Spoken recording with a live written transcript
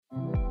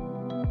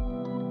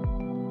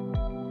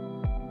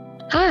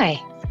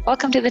Hi,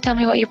 welcome to the Tell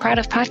Me What You're Proud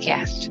of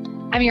podcast.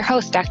 I'm your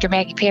host, Dr.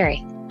 Maggie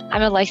Perry.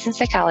 I'm a licensed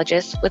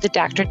psychologist with a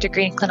doctorate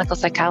degree in clinical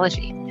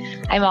psychology.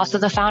 I'm also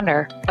the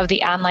founder of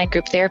the online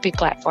group therapy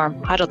platform,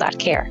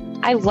 Huddle.care.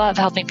 I love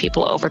helping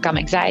people overcome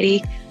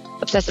anxiety,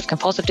 obsessive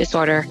compulsive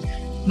disorder,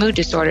 mood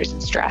disorders,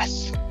 and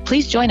stress.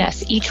 Please join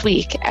us each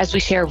week as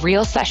we share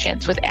real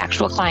sessions with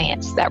actual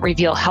clients that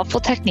reveal helpful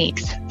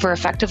techniques for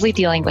effectively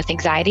dealing with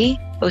anxiety,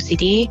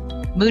 OCD,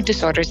 mood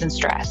disorders, and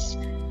stress.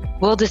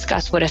 We'll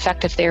discuss what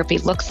effective therapy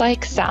looks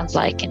like, sounds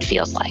like, and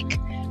feels like.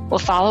 We'll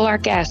follow our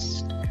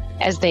guests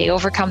as they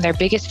overcome their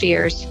biggest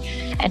fears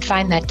and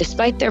find that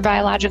despite their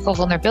biological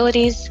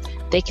vulnerabilities,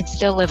 they can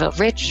still live a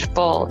rich,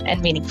 full,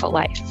 and meaningful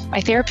life.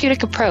 My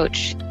therapeutic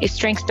approach is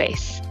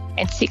strengths-based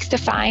and seeks to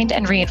find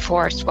and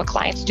reinforce what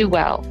clients do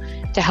well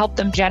to help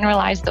them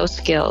generalize those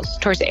skills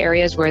towards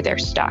areas where they're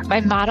stuck. My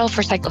model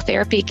for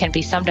psychotherapy can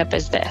be summed up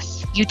as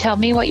this: you tell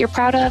me what you're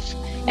proud of,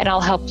 and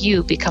I'll help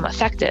you become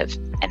effective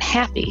and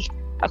happy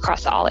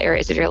across all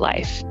areas of your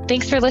life.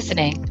 Thanks for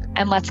listening,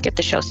 and let's get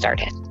the show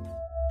started.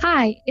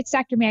 Hi, it's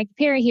Dr. Maggie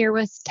Perry here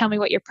with Tell Me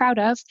What You're Proud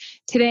of.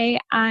 Today,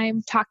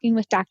 I'm talking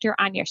with Dr.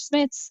 Anya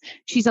Smits.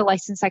 She's a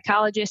licensed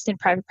psychologist in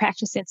private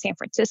practice in San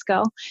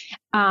Francisco.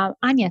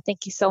 Anya,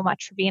 thank you so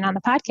much for being on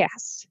the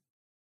podcast.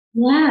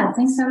 Yeah,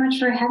 thanks so much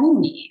for having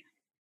me.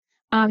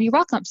 You're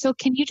welcome. So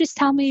can you just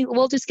tell me,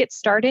 we'll just get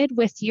started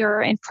with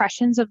your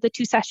impressions of the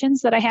two sessions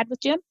that I had with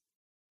Jim?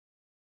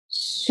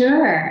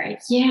 Sure.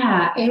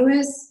 Yeah, it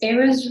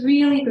was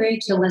really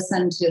great to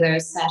listen to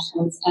those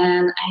sessions,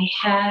 and I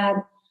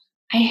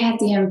had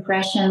the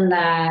impression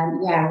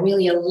that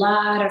really a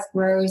lot of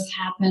growth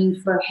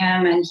happened for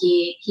him, and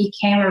he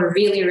came a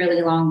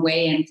really long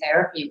way in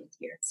therapy with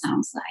you, it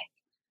sounds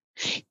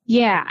like.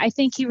 Yeah, I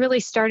think he really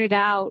started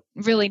out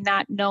really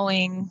not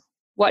knowing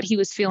what he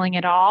was feeling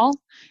at all.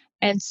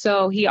 And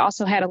so he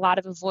also had a lot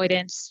of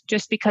avoidance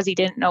just because he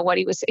didn't know what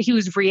he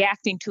was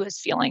reacting to his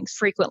feelings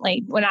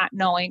frequently, not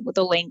knowing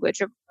the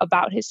language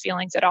about his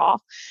feelings at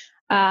all.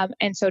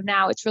 And so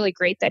now it's really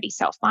great that he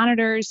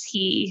self-monitors.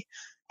 He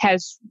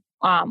has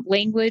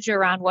language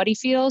around what he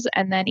feels,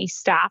 and then he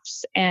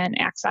stops and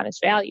acts on his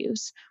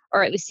values,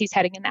 or at least he's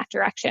heading in that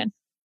direction.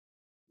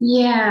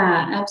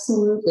 Yeah,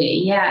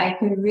 absolutely. Yeah, I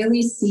could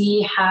really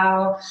see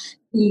how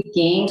he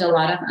gained a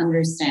lot of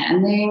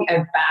understanding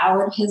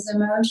about his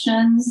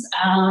emotions,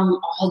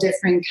 all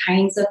different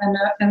kinds of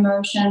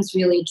emotions,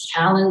 really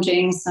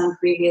challenging some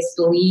previous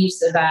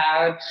beliefs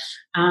about,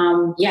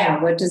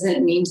 what does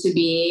it mean to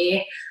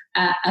be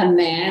a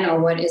man,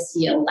 or what is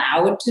he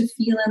allowed to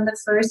feel in the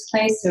first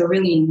place? So,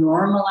 really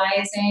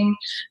normalizing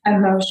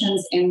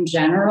emotions in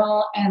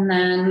general. And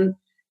then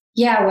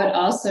what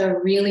also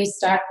really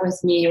stuck with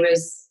me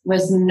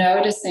was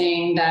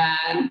noticing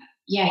that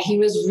he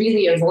was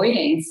really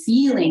avoiding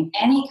feeling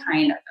any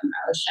kind of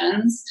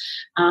emotions.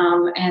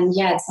 And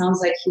it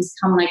sounds like he's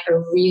come like a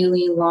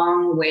really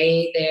long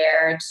way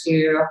there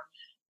to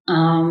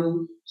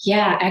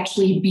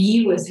actually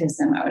be with his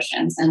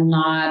emotions and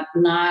not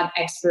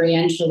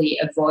experientially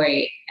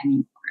avoid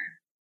anymore.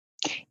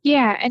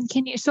 Yeah, and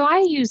so I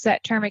use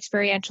that term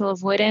experiential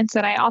avoidance,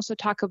 and I also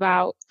talk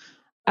about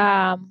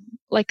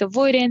like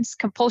avoidance,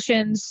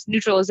 compulsions,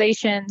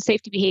 neutralization,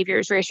 safety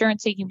behaviors,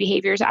 reassurance seeking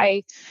behaviors.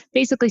 I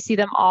basically see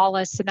them all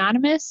as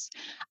synonymous,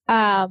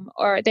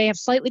 or they have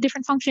slightly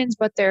different functions,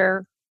 but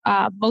they're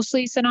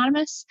mostly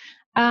synonymous.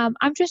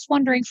 I'm just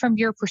wondering from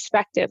your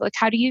perspective, like,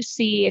 how do you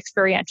see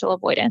experiential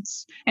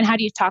avoidance, and how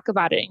do you talk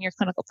about it in your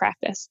clinical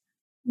practice?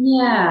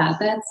 Yeah,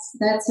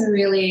 that's a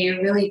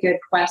really good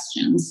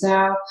question.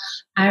 So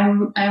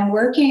I'm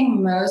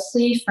working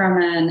mostly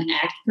from an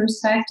ACT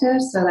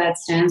perspective. So that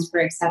stands for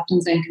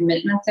acceptance and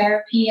commitment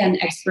therapy,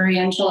 and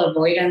experiential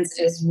avoidance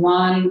is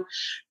one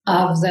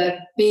of the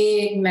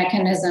big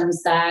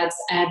mechanisms that's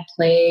at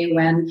play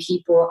when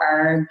people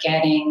are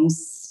getting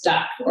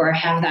stuck or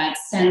have that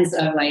sense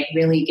of like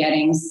really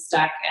getting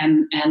stuck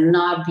and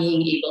not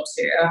being able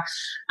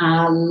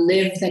to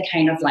live the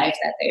kind of life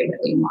that they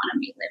really want to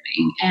be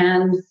living.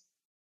 And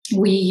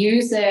we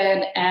use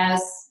it as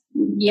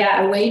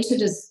a way to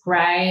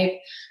describe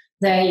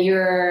that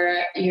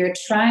you're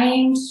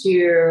trying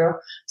to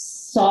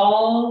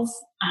solve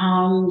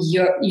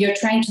you're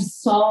trying to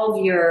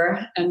solve your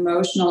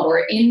emotional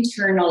or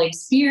internal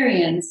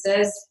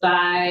experiences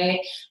by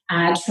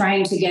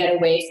trying to get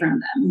away from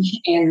them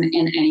in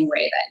any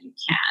way that you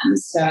can.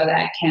 So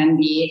that can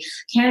be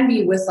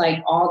with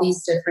like all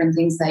these different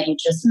things that you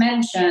just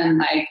mentioned,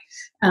 like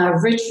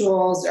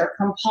rituals or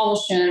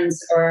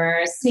compulsions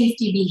or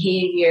safety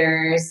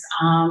behaviors,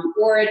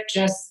 or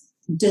just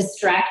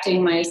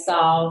distracting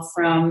myself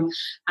from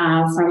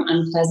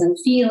unpleasant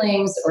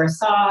feelings or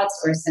thoughts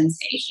or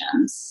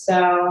sensations.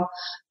 So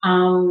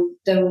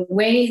the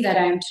way that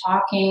I'm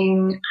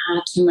talking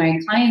to my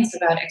clients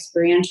about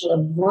experiential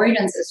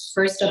avoidance is,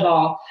 first of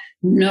all,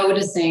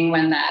 noticing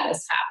when that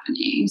is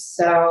happening.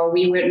 So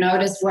we would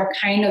notice what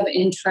kind of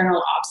internal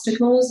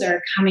obstacles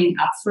are coming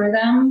up for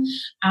them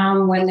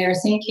when they're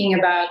thinking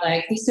about,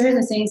 like, these are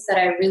the things that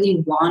I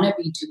really want to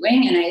be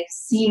doing and I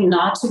seem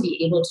not to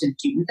be able to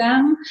do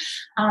them.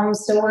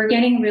 So we're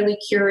getting really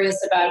curious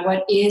about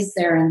what is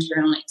their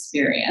internal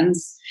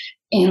experience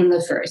in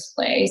the first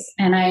place.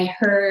 And I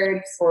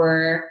heard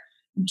for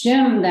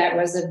Jim, that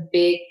was a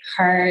big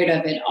part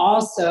of it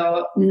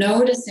also,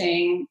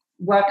 noticing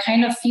what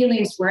kind of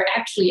feelings were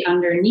actually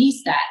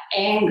underneath that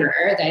anger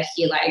that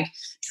he like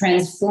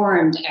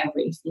transformed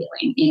every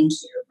feeling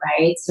into,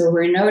 right? So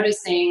we're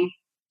noticing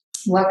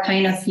what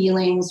kind of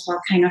feelings,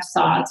 what kind of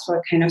thoughts,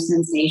 what kind of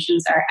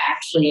sensations are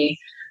actually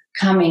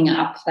coming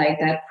up, like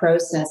that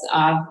process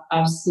of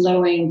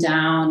slowing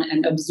down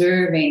and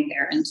observing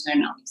their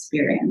internal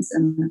experience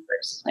in the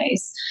first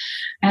place.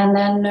 And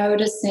then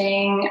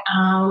noticing,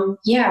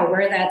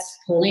 where that's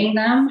pulling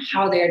them,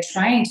 how they're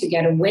trying to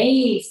get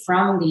away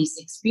from these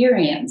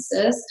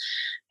experiences,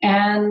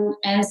 and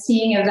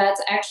seeing if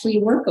that's actually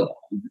workable,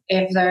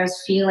 if those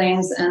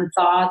feelings and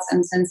thoughts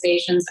and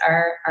sensations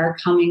are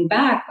coming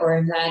back, or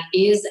if that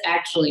is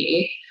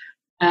actually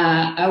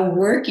a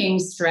working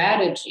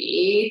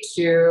strategy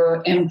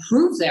to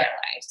improve their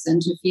lives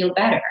and to feel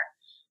better.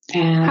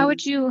 And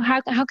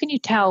how can you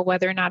tell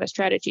whether or not a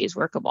strategy is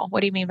workable?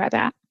 What do you mean by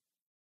that?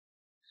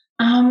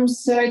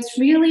 So it's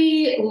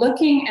really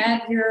looking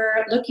at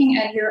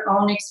your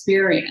own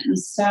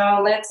experience.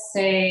 So let's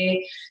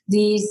say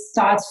these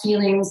thoughts,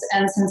 feelings,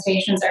 and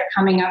sensations are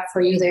coming up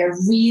for you. They're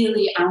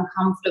really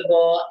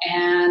uncomfortable,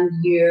 and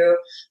you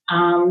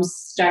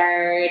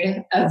start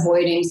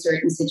avoiding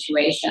certain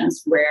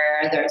situations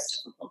where those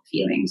difficult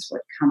feelings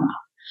would come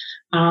up.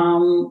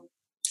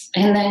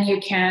 And then you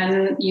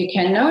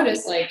can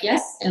notice, like,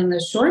 yes, in the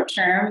short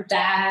term,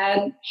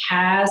 that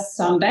has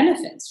some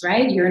benefits,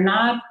 right? You're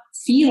not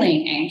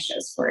feeling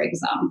anxious, for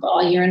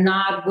example. You're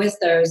not with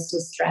those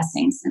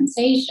distressing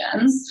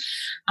sensations.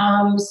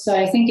 So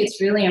I think it's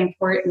really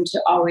important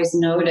to always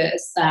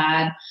notice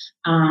that,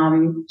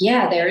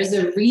 there is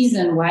a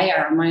reason why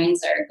our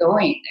minds are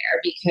going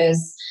there,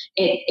 because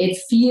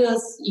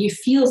you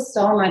feel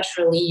so much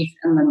relief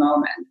in the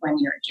moment when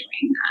you're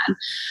doing that.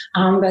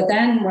 But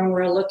then when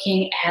we're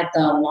looking at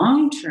the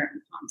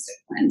long-term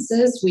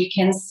consequences, we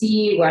can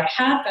see what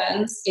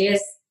happens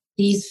is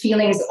these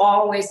feelings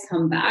always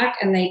come back,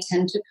 and they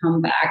tend to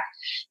come back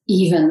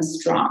even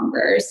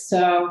stronger.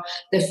 So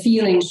the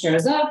feeling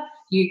shows up,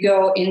 you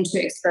go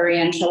into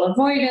experiential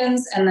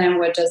avoidance, and then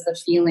what does the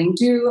feeling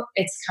do?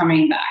 It's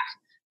coming back.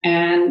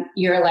 And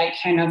you're like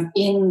kind of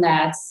in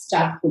that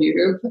stuck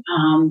loop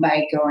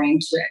by going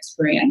to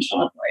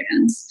experiential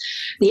avoidance.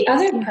 The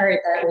other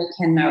part that we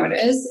can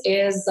notice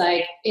is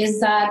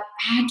that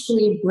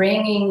actually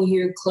bringing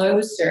you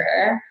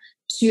closer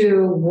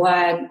to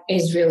what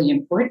is really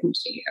important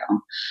to you?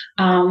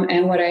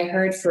 And what I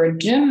heard for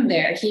Jim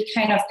there, he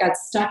kind of got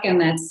stuck in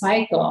that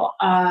cycle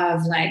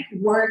of like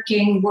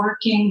working.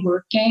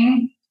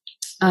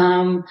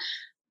 And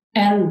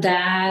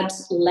that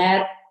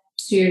led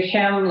to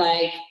him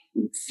like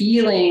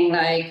feeling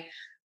like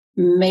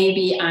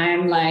maybe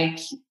I'm like,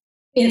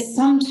 in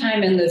some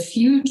time in the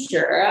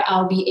future,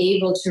 I'll be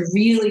able to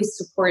really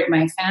support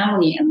my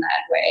family in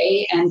that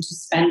way and to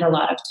spend a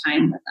lot of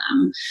time with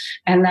them.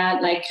 And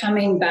that, like,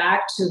 coming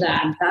back to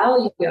that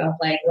value of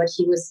like what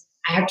he was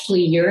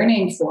actually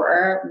yearning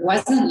for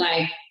wasn't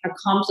like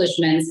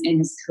accomplishments in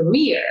his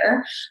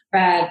career,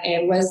 but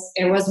it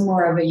was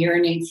more of a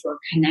yearning for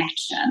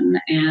connection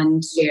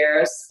and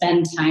to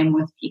spend time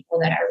with people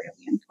that are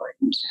really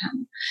important to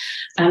him.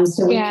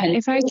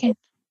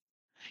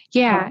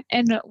 Yeah.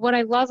 And what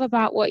I love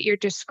about what you're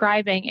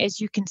describing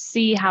is you can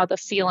see how the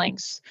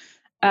feelings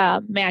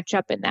match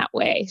up in that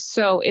way.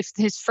 So if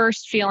his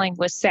first feeling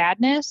was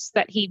sadness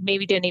that he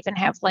maybe didn't even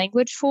have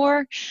language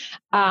for,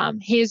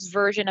 his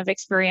version of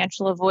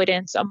experiential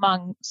avoidance,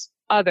 among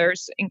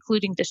others,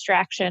 including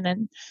distraction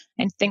and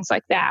things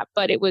like that.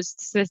 But it was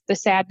the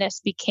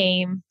sadness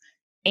became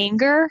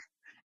anger,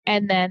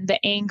 and then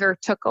the anger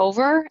took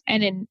over.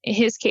 And in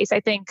his case, I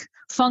think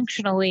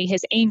functionally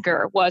his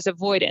anger was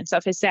avoidance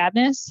of his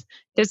sadness.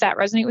 Does that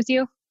resonate with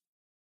you?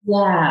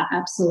 Yeah,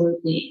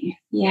 absolutely.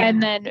 Yeah.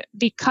 And then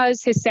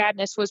because his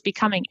sadness was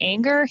becoming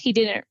anger, he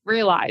didn't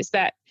realize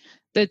that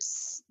the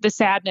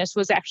sadness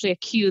was actually a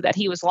cue that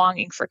he was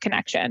longing for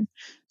connection.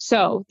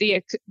 So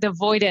the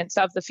avoidance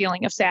of the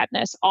feeling of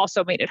sadness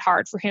also made it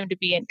hard for him to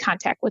be in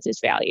contact with his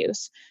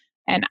values.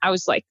 And I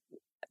was like,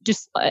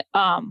 just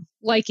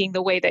liking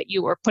the way that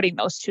you were putting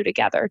those two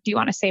together. Do you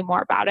want to say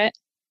more about it?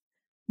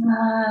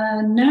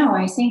 No,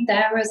 I think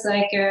that was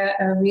like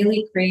a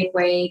really great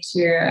way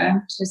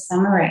to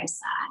summarize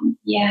that.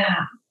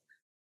 Yeah.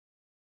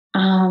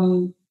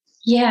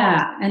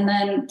 And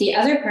then the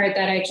other part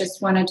that I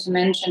just wanted to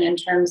mention in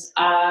terms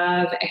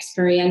of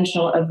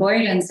experiential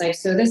avoidance, like,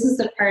 so this is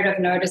the part of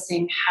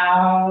noticing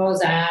how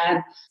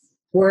that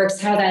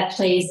works, how that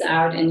plays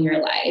out in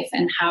your life,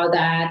 and how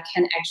that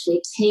can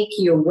actually take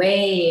you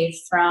away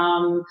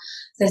from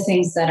the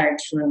things that are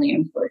truly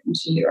important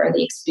to you, or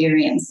the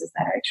experiences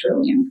that are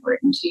truly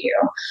important to you.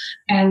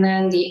 And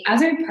then the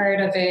other part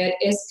of it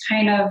is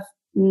kind of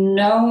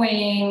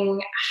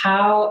knowing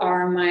how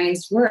our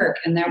minds work,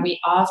 and that we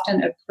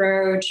often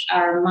approach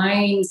our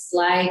minds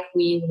like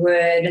we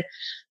would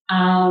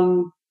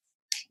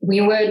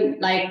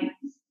like,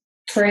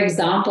 for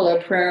example,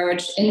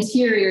 approach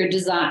interior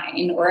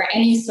design or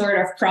any sort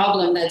of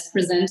problem that's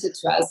presented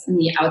to us in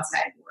the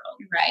outside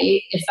world,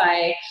 right? If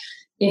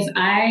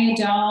I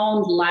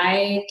don't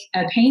like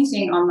a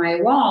painting on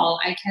my wall,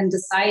 I can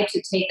decide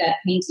to take that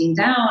painting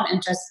down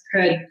and just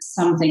put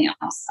something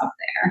else up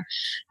there.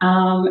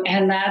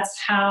 And that's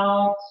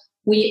how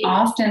we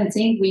often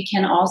think we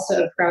can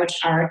also approach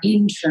our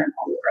internal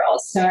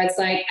world. So it's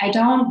like, I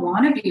don't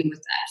want to be with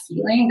that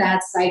feeling.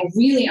 That's like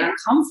really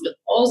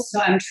uncomfortable. So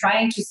I'm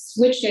trying to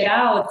switch it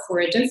out for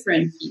a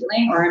different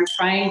feeling, or I'm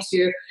trying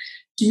to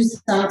do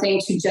something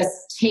to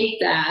just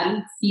take that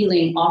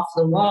feeling off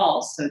the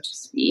wall, so to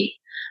speak.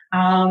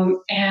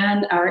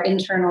 And our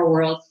internal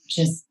world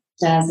just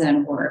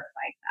doesn't work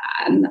like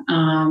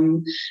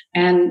that.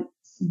 And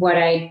what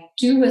I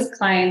do with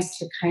clients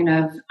to kind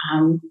of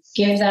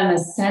give them a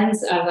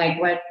sense of like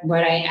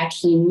what I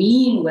actually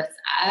mean with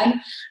that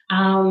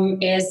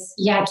is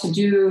to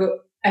do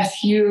a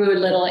few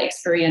little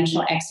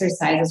experiential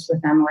exercises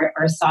with them,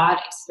 or thought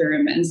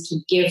experiments, to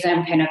give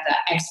them kind of the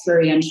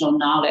experiential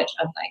knowledge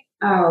of like,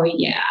 oh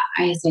yeah,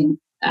 I think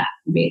that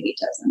really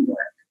doesn't work.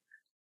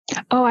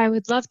 Oh, I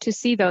would love to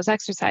see those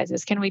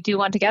exercises. Can we do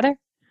one together?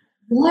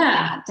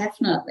 Yeah,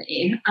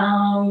 definitely.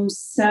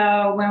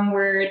 So when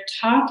we're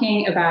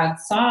talking about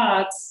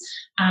thoughts,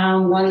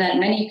 one that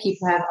many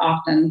people have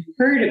often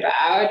heard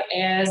about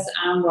is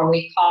what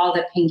we call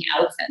the pink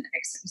elephant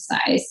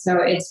exercise.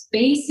 So it's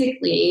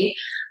basically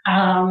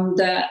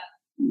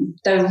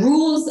the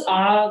rules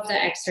of the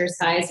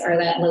exercise, or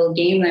that little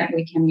game that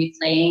we can be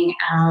playing,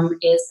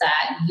 is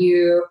that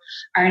you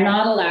are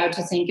not allowed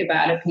to think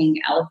about a pink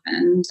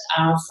elephant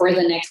for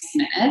the next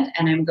minute.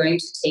 And I'm going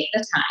to take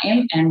the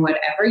time, and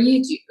whatever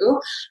you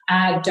do,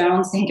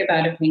 don't think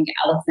about a pink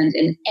elephant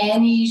in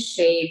any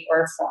shape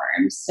or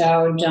form.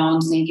 So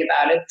don't think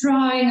about a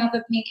drawing of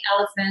a pink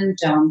elephant.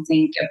 Don't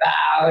think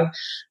about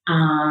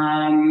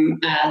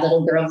a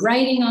little girl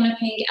writing on a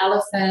pink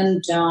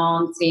elephant.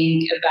 Don't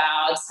think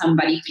about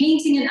somebody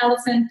painting an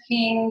elephant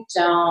pink.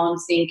 Don't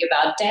think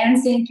about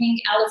dancing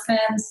pink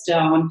elephants.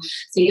 Don't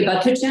think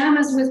about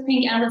pajamas with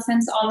pink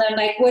elephants on them.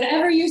 Like,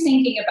 whatever you're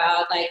thinking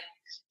about, like,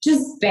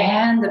 just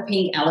ban the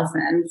pink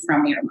elephant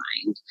from your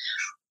mind.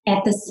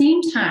 At the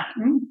same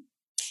time,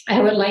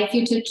 I would like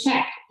you to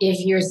check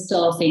if you're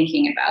still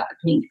thinking about the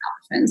pink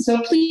elephant.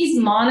 So please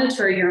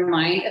monitor your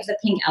mind if the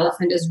pink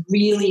elephant is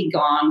really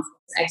gone from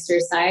this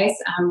exercise.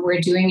 We're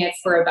doing it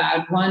for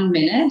about 1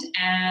 minute.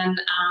 And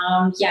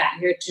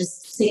you're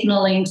just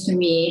signaling to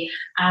me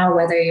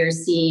whether you're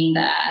seeing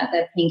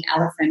the pink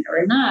elephant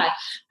or not.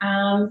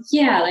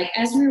 Like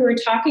as we were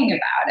talking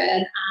about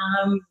it,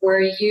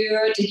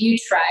 did you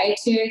try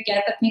to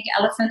get the pink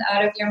elephant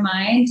out of your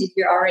mind? Did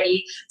you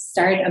already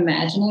start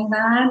imagining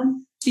that?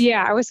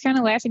 Yeah, I was kind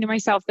of laughing to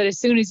myself that as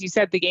soon as you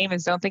said the game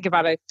is don't think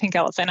about a pink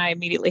elephant, I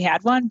immediately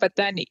had one. But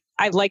then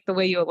I like the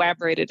way you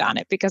elaborated on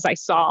it, because I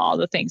saw all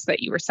the things that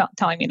you were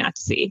telling me not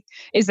to see.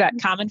 Is that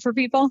common for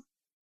people?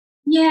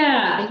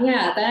 Yeah,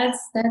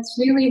 that's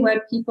really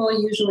what people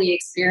usually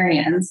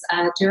experience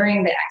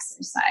during the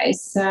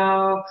exercise.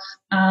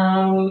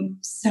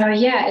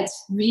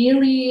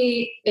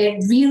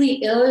 It really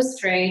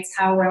illustrates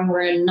how, when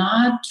we're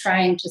not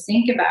trying to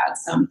think about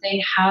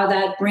something, how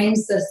that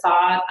brings the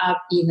thought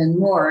up even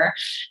more.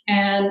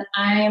 And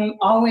I'm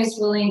always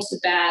willing to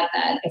bet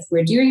that if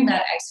we're doing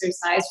that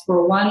exercise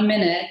for 1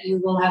 minute,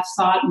 you will have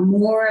thought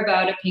more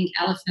about a pink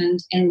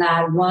elephant in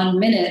that 1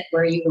 minute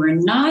where you were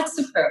not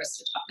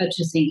supposed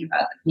to think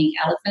about the pink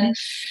elephant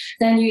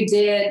than you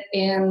did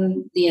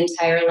in the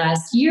entire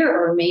last year,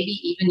 or maybe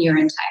even your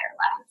entire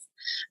life.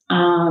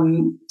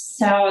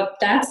 So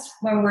that's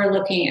when we're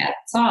looking at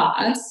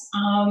thoughts.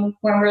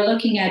 When we're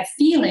looking at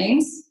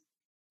feelings,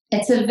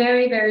 it's a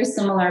very, very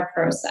similar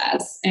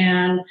process.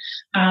 And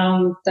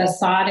the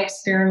thought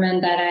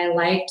experiment that I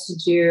like to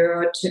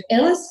do to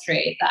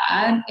illustrate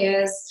that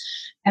is,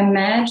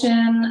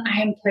 imagine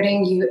I'm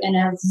putting you in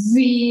a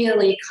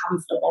really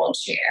comfortable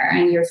chair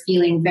and you're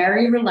feeling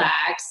very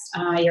relaxed.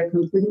 You're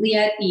completely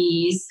at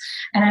ease,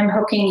 and I'm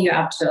hooking you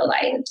up to a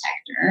lie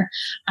detector.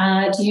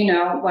 Do you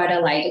know what a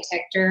lie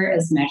detector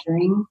is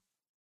measuring?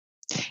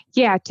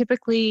 Yeah,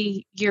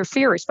 typically your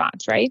fear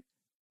response, right?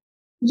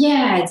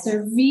 Yeah, it's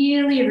a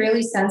really,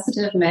 really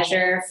sensitive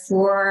measure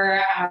for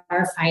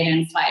our fight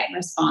and flight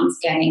response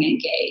getting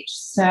engaged.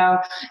 So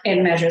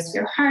it measures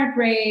your heart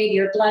rate,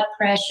 your blood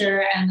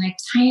pressure, and like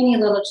tiny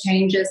little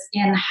changes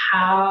in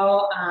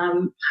how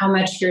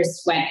much you're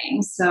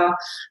sweating. So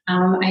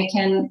I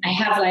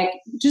have like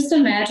just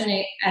imagine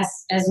it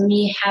as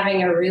me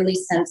having a really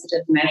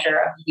sensitive measure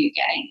of you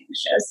getting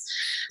anxious.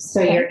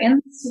 So Okay. you're in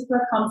a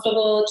super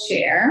comfortable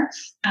chair.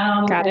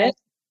 Got it.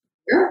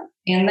 You're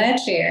in that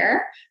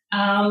chair,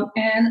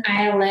 and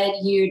I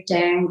let you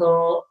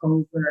dangle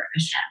over a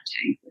Shark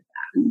Tank with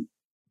them.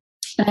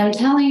 And I'm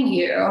telling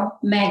you,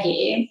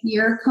 Maggie,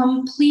 you're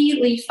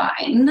completely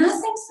fine.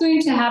 Nothing's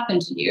going to happen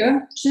to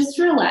you. Just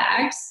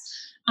relax.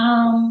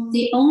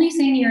 The only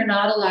thing you're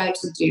not allowed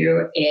to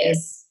do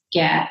is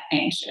get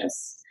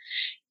anxious.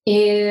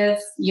 If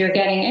you're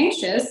getting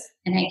anxious,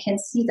 and I can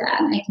see that,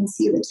 and I can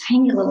see the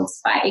tiny little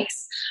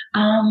spikes,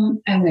 I'm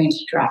going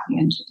to drop you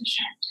into the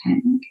Shark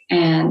Tank.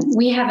 And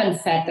we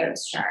haven't fed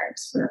those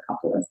sharks for a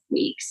couple of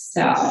weeks.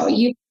 So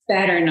you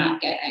better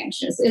not get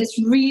anxious.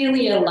 It's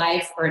really a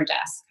life or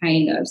death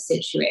kind of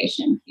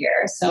situation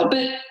here. So,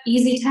 but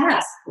easy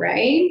task,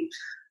 right?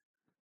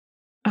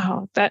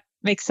 Oh, that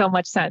makes so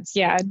much sense.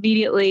 Yeah,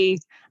 immediately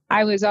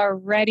I was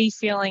already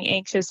feeling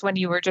anxious when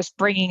you were just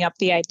bringing up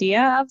the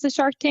idea of the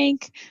Shark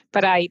Tank,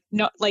 but I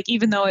know, like,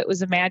 even though it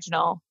was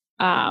imaginal,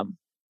 I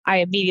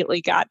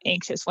immediately got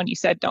anxious when you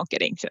said don't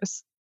get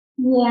anxious.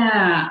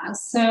 Yeah.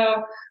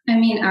 So, I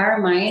mean, our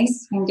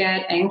minds can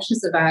get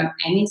anxious about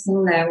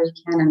anything that we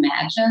can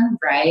imagine,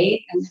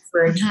 right? And if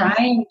we're Mhm.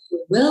 trying to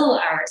will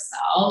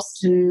ourselves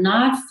to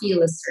not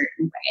feel a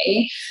certain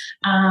way,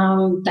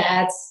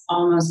 that's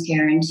almost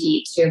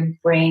guaranteed to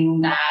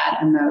bring that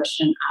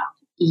emotion up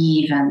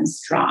even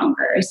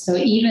stronger. So,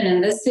 even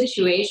in this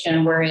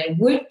situation where it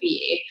would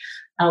be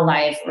a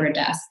life or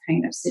death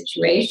kind of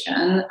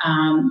situation,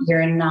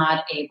 you're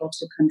not able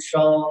to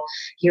control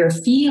your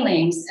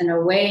feelings in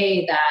a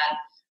way that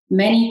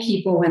many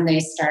people, when they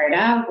start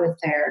out with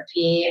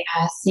therapy,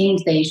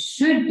 think they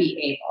should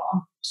be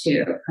able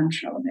to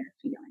control their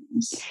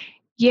feelings.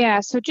 Yeah,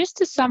 so just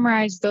to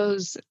summarize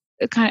those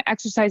kind of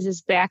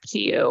exercises back to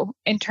you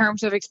in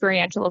terms of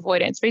experiential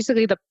avoidance,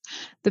 basically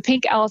the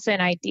pink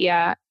elephant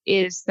idea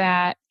is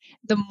that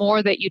the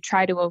more that you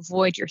try to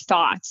avoid your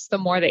thoughts, the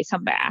more they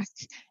come back.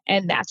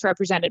 And that's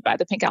represented by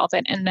the pink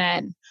elephant. And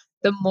then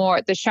the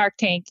more the Shark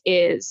Tank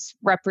is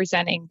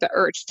representing the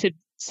urge to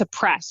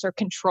suppress or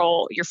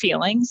control your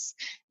feelings,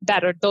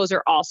 that are those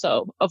are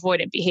also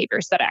avoidant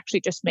behaviors that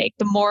actually just make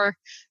the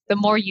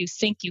more you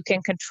think you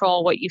can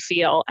control what you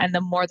feel and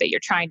the more that you're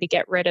trying to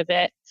get rid of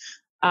it,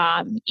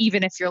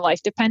 even if your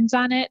life depends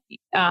on it,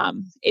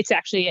 it's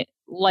actually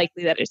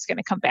likely that it's going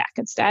to come back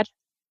instead.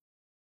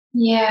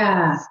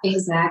 Yeah,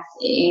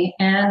 exactly.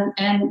 And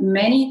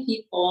many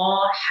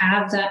people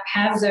have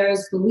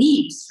those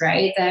beliefs,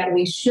 right? That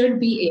we should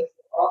be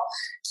able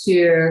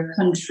to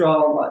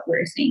control what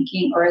we're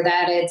thinking, or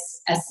that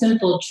it's a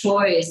simple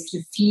choice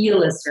to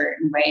feel a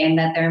certain way, and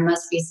that there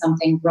must be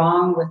something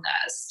wrong with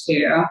us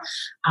to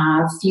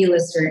feel a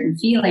certain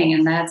feeling.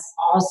 And that's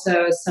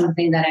also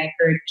something that I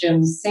heard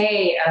Jim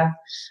say of,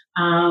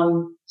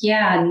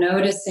 yeah,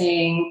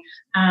 noticing,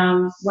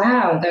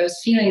 wow, those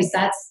feelings,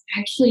 that's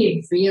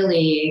actually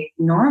really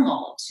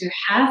normal to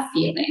have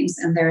feelings.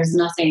 And there's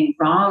nothing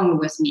wrong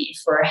with me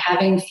for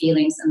having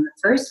feelings in the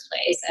first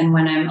place. And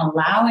when I'm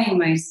allowing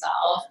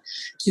myself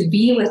to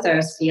be with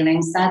those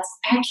feelings, that's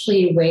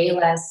actually way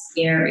less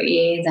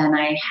scary than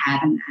I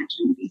had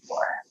imagined before.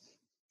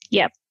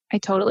 Yep, I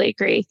totally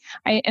agree.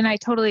 I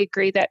totally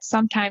agree that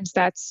sometimes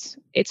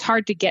it's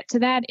hard to get to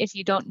that if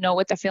you don't know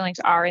what the feelings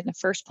are in the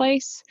first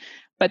place.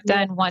 But Yeah,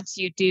 then once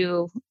you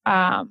do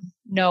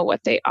know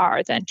what they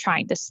are, then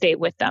trying to stay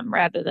with them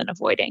rather than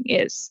avoiding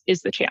is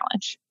the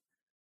challenge.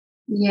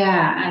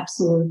 yeah,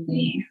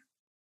 absolutely.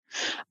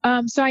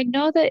 So I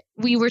know that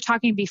we were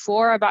talking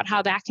before about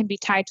how that can be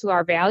tied to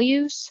our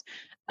values.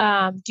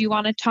 Do you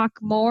want to talk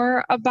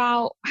more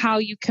about how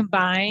you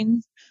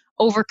combine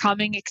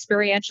overcoming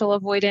experiential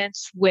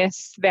avoidance with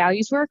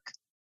values work?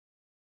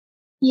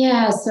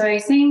 Yeah, so I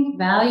think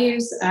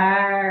values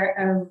are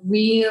a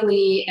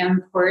really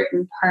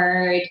important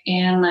part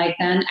in like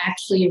then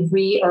actually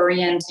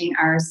reorienting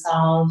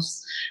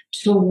ourselves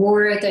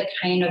toward the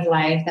kind of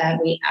life that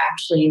we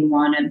actually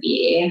want to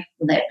be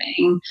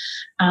living.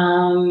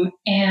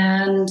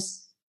 And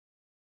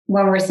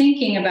when we're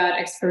thinking about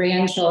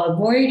experiential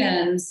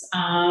avoidance,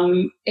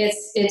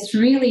 it's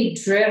really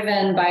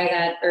driven by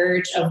that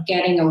urge of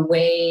getting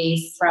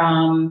away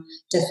from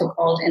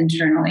difficult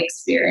internal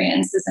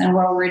experiences. And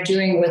what we're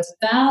doing with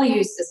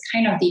values is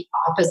kind of the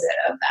opposite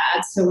of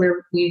that. So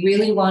we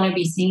really want to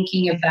be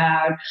thinking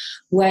about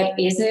what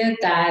is it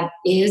that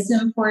is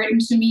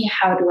important to me?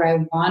 How do I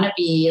want to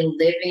be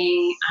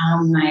living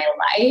my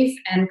life,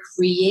 and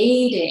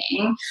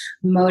creating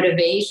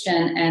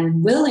motivation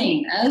and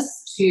willingness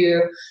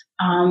to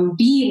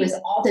be with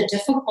all the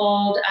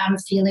difficult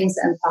feelings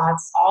and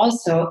thoughts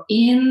also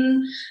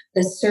in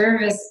the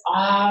service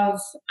of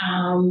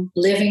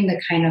living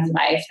the kind of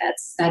life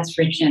that's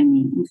rich and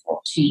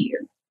meaningful to you.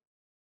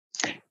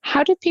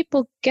 How do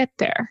people get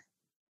there?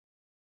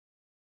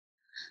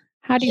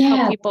 How do you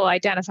help people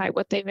identify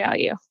what they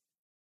value?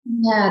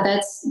 Yeah,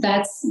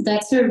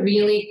 that's a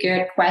really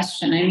good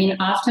question. I mean,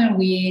 often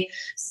we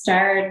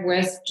start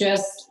with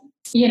just,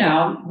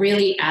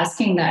 really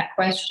asking that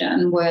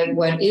question,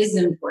 what is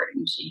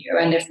important to you?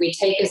 And if we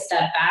take a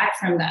step back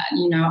from that,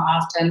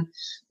 often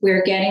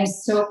we're getting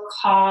so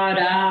caught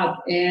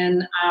up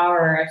in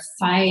our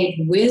fight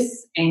with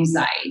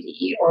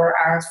anxiety or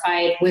our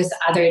fight with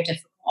other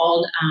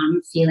difficult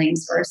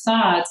feelings or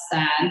thoughts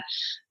that,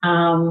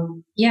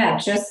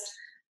 just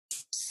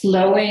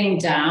slowing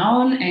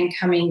down and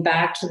coming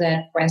back to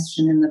that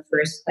question in the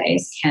first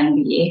place can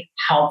be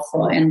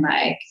helpful in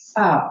like,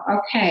 oh,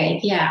 okay,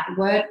 yeah,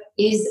 what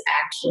is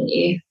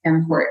actually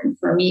important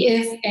for me?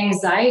 If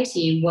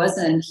anxiety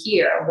wasn't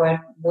here, what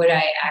would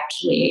I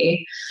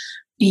actually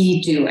be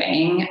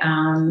doing?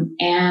 And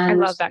I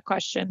love that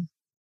question.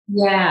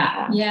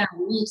 Yeah,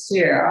 me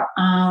too.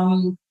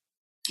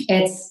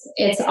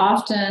 It's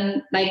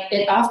often like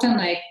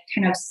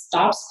kind of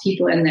stops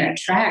people in their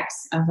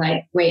tracks of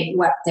like, wait,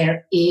 what,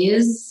 there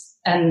is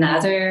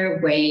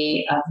another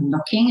way of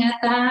looking at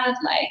that?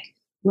 Like,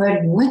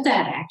 what would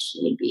that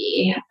actually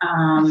be?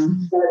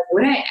 What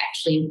would I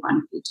actually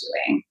want to be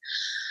doing?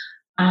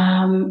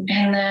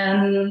 And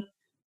then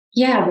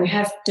we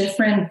have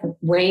different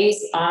ways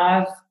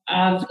of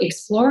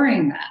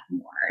exploring that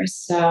more.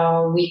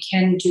 So we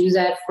can do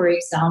that, for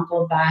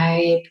example,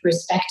 by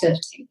perspective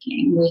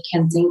taking. We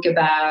can think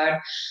about,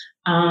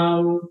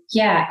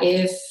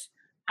 if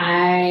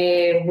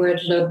I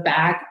would look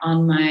back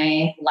on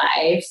my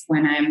life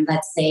when I'm,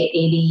 let's say, 80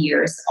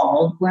 years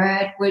old,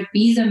 what would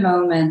be the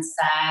moments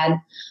that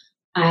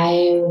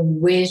I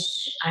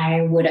wish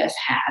I would have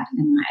had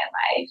in my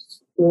life?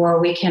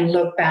 Or we can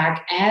look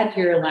back at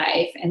your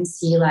life and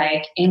see,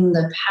 like, in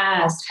the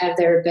past, have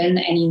there been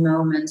any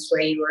moments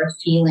where you were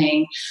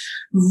feeling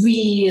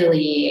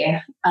really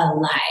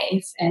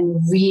alive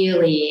and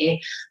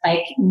really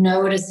like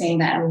noticing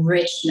that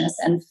richness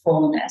and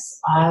fullness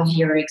of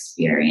your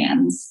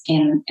experience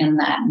in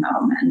that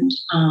moment?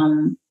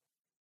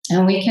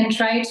 And we can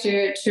try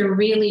to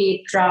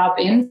really drop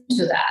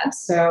into that.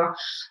 So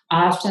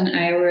often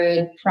I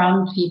would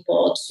prompt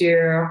people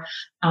to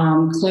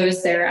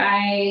close their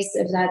eyes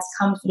if that's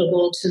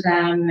comfortable to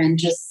them, and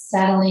just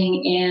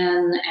settling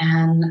in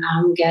and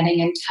getting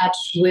in touch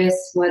with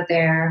what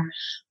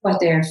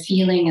they're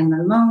feeling in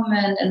the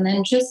moment, and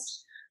then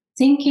just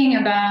thinking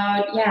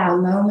about a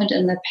moment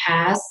in the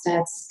past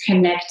that's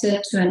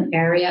connected to an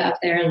area of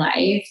their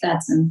life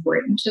that's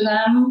important to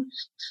them.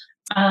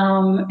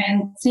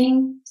 And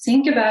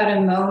think about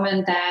a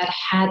moment that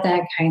had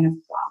that kind of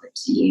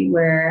quality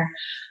where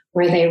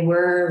they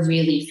were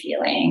really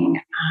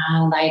feeling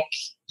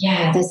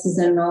this is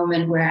a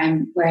moment where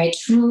I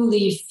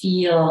truly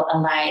feel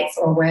alive,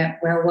 or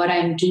where what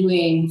I'm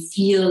doing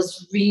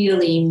feels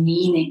really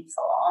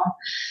meaningful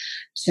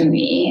to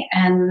me,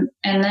 and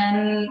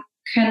then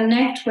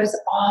connect with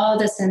all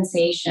the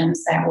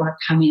sensations that were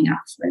coming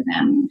up for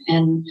them,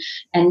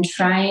 and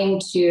trying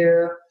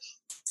to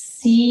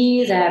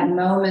see that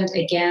moment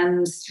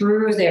again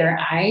through their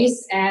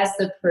eyes as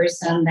the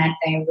person that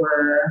they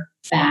were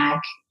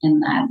back in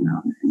that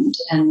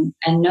moment,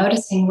 and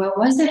noticing, what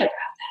was it about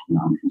that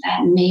moment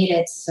that made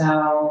it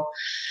so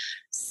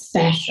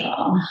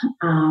special,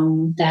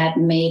 that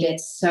made it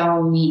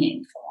so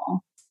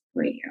meaningful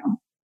for you.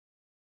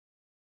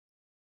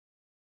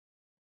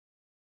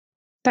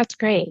 That's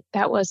great.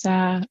 That was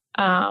a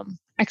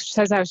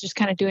exercise I was just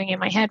kind of doing in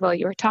my head while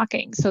you were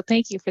talking. So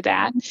thank you for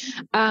that.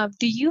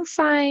 Do you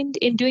find,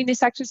 in doing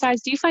this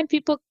exercise, do you find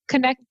people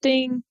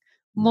connecting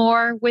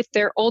more with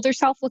their older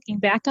self looking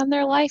back on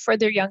their life, or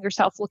their younger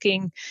self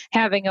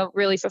having a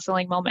really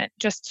fulfilling moment?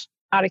 Just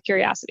out of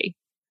curiosity.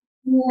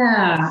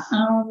 Yeah,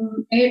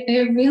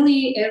 it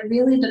really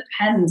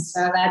depends.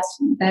 So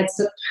that's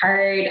a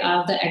part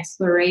of the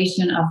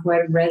exploration of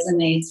what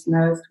resonates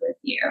most with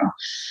you.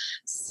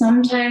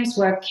 Sometimes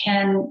what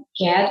can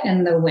get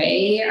in the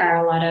way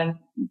are a lot of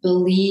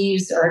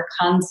beliefs or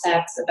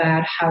concepts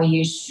about how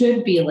you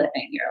should be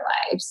living your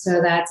life.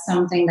 So that's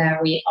something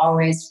that we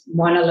always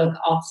want to look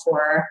out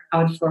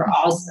for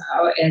also,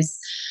 is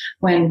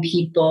when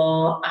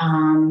people,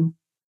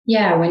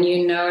 when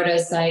you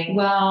notice, like,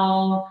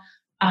 well,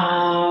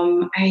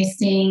 I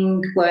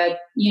think what,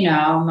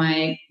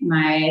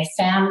 my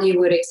family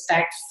would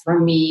expect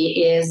from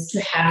me is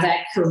to have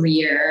that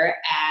career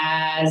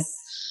as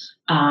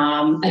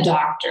a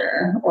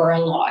doctor or a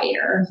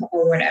lawyer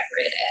or whatever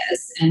it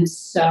is. And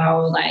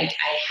so, like,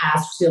 I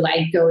have to,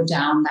 like, go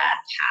down that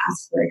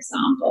path, for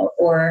example.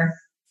 Or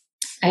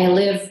I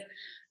live,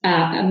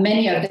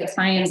 many of the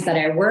clients that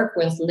I work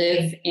with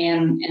live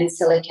in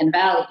Silicon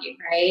Valley,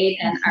 right?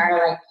 And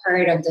are, like,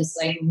 part of this,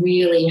 like,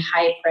 really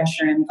high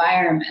pressure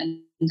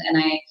environment. And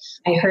I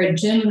heard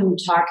Jim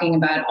talking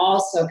about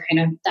also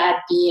kind of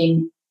that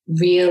being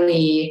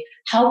really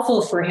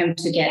helpful for him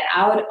to get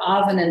out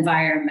of an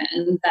environment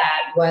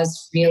that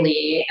was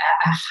really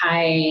a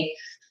high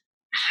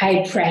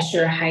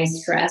pressure, high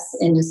stress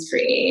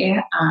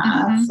industry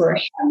for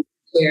him.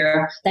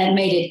 That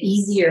made it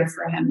easier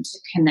for him to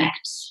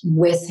connect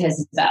with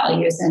his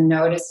values and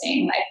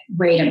noticing, like,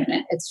 wait a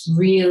minute, it's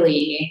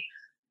really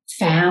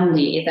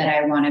family that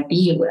I want to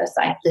be with.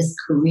 Like, this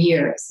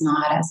career is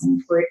not as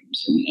important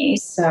to me.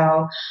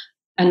 So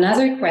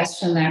another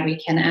question that we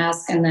can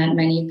ask and that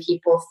many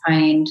people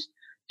find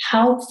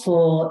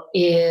helpful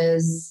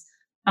is,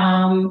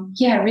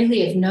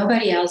 really, if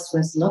nobody else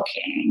was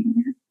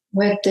looking,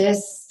 would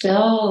this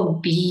still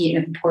be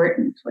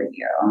important for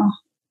you?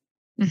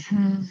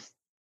 Mm-hmm.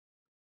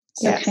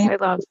 So yes, I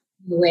love.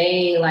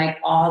 Weigh like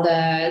all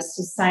the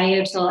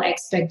societal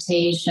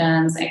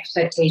expectations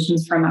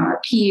from our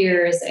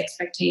peers,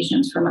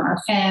 expectations from our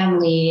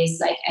families,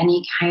 like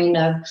any kind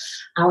of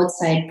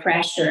outside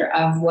pressure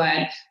of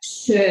what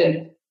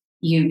should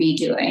you be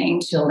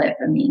doing to live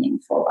a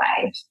meaningful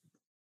life.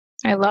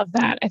 I love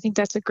that. I think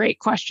that's a great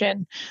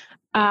question.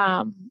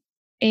 And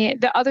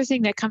the other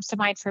thing that comes to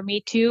mind for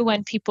me too,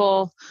 when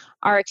people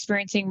are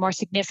experiencing more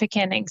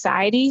significant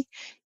anxiety,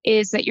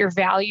 is that your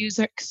values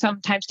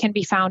sometimes can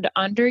be found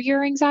under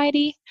your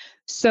anxiety.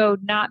 So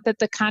not that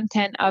the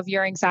content of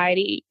your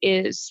anxiety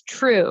is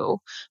true,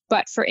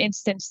 but for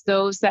instance,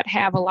 those that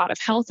have a lot of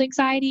health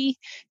anxiety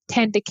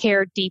tend to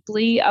care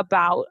deeply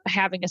about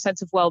having a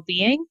sense of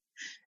well-being.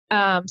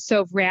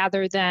 So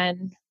rather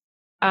than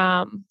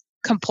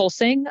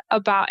compulsing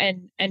about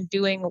and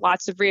doing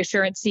lots of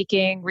reassurance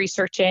seeking,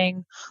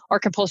 researching, or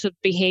compulsive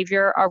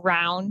behavior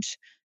around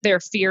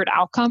their feared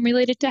outcome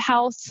related to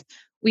health,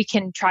 we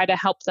can try to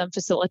help them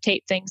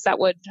facilitate things that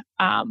would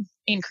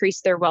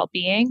increase their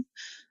well-being.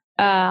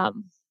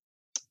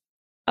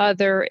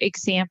 Other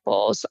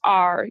examples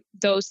are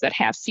those that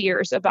have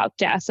fears about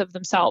death of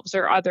themselves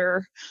or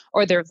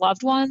their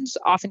loved ones,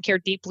 often care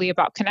deeply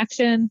about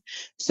connection.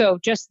 So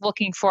just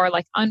looking for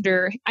like I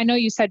know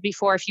you said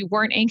before, if you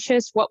weren't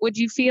anxious, what would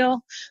you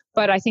feel?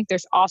 But I think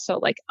there's also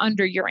like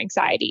under your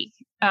anxiety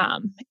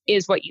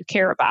is what you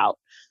care about.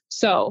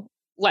 So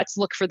let's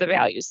look for the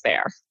values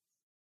there.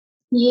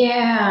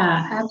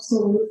 Yeah,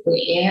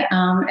 absolutely.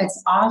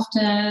 It's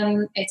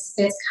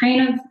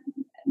kind of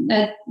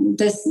a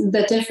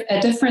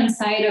different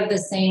side of the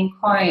same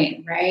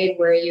coin, right?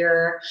 Where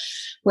your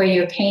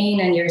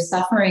pain and your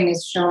suffering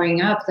is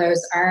showing up.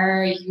 Those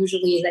are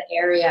usually the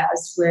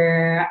areas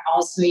where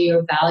also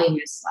your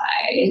values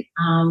lie,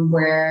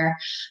 where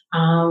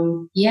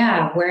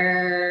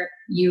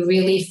you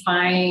really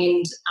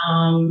find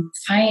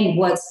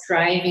what's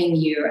driving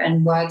you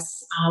and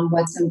what's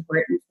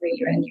important for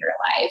you in your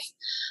life.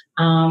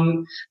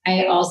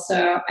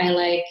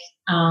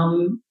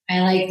 I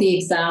like the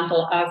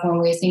example of when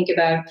we think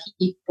about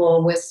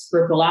people with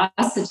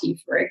scrupulosity,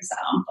 for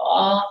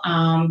example,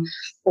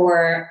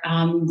 or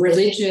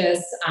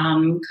religious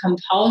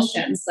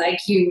compulsions. Like,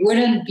 you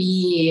wouldn't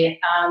be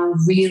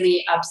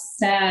really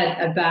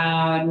upset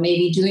about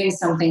maybe doing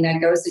something that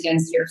goes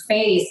against your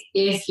faith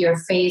if your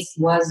faith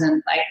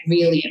wasn't like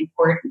really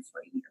important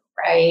for you,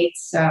 right?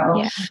 So,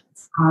 yeah.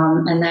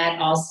 And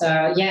that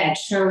also, it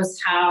shows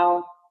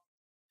how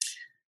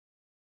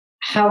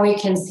we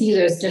can see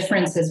those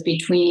differences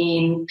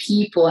between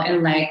people,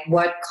 and like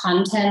what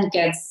content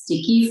gets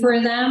sticky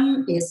for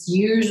them is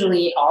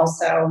usually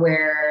also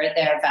where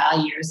their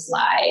values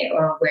lie,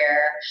 or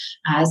where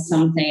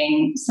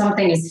something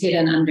is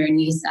hidden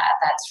underneath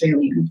that's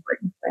really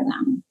important for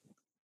them.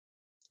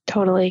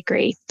 Totally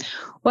agree.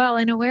 Well,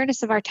 in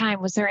awareness of our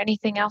time, was there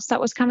anything else that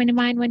was coming to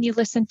mind when you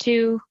listened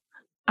to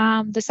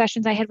the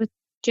sessions I had with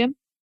Jim?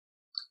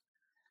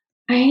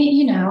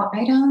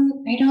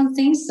 I don't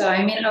think so.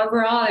 I mean,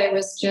 overall, it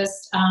was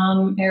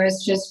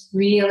just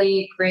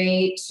really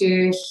great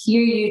to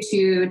hear you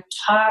two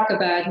talk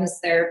about his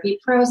therapy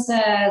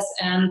process,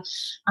 and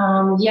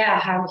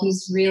how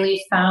he's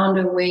really found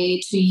a way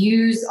to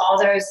use all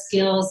those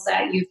skills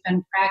that you've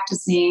been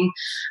practicing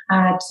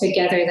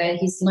together, that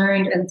he's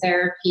learned in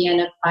therapy, and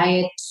apply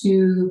it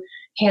to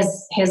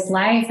his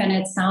life. And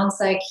it sounds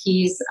like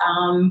he's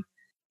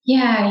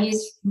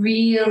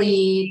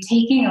really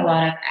taking a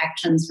lot of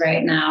actions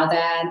right now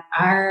that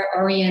are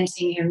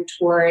orienting him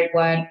toward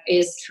what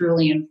is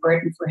truly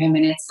important for him.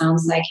 And it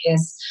sounds like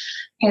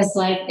his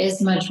life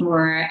is much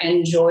more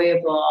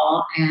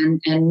enjoyable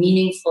and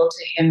meaningful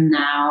to him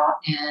now.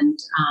 And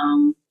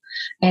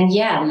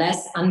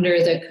less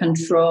under the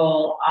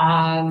control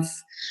of,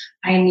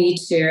 I need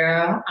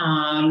to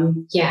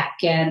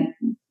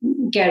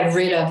get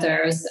rid of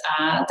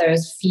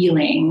those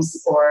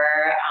feelings,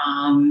 or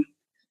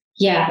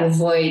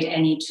avoid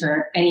any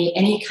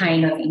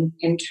kind of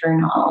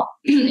internal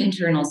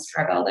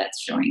struggle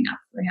that's showing up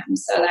for him.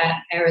 So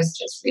that it was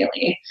just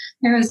really,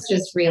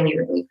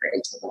 really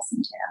great to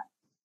listen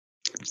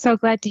to. So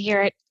glad to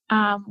hear it.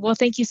 Well,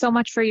 thank you so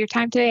much for your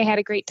time today. I had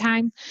a great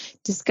time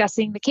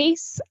discussing the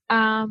case.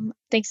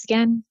 Thanks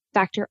again,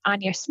 Dr.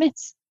 Anya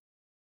Smits.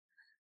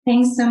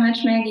 Thanks so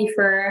much, Maggie,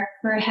 for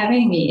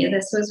having me.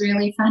 This was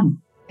really fun.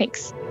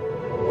 Thanks.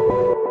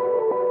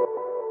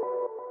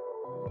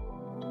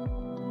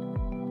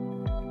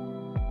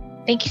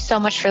 Thank you so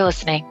much for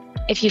listening.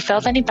 If you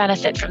felt any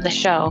benefit from the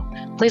show,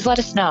 please let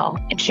us know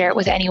and share it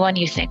with anyone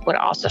you think would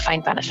also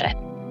find benefit.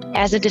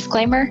 As a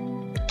disclaimer,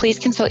 please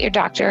consult your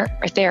doctor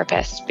or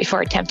therapist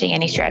before attempting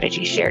any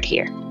strategies shared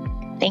here.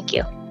 Thank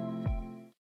you.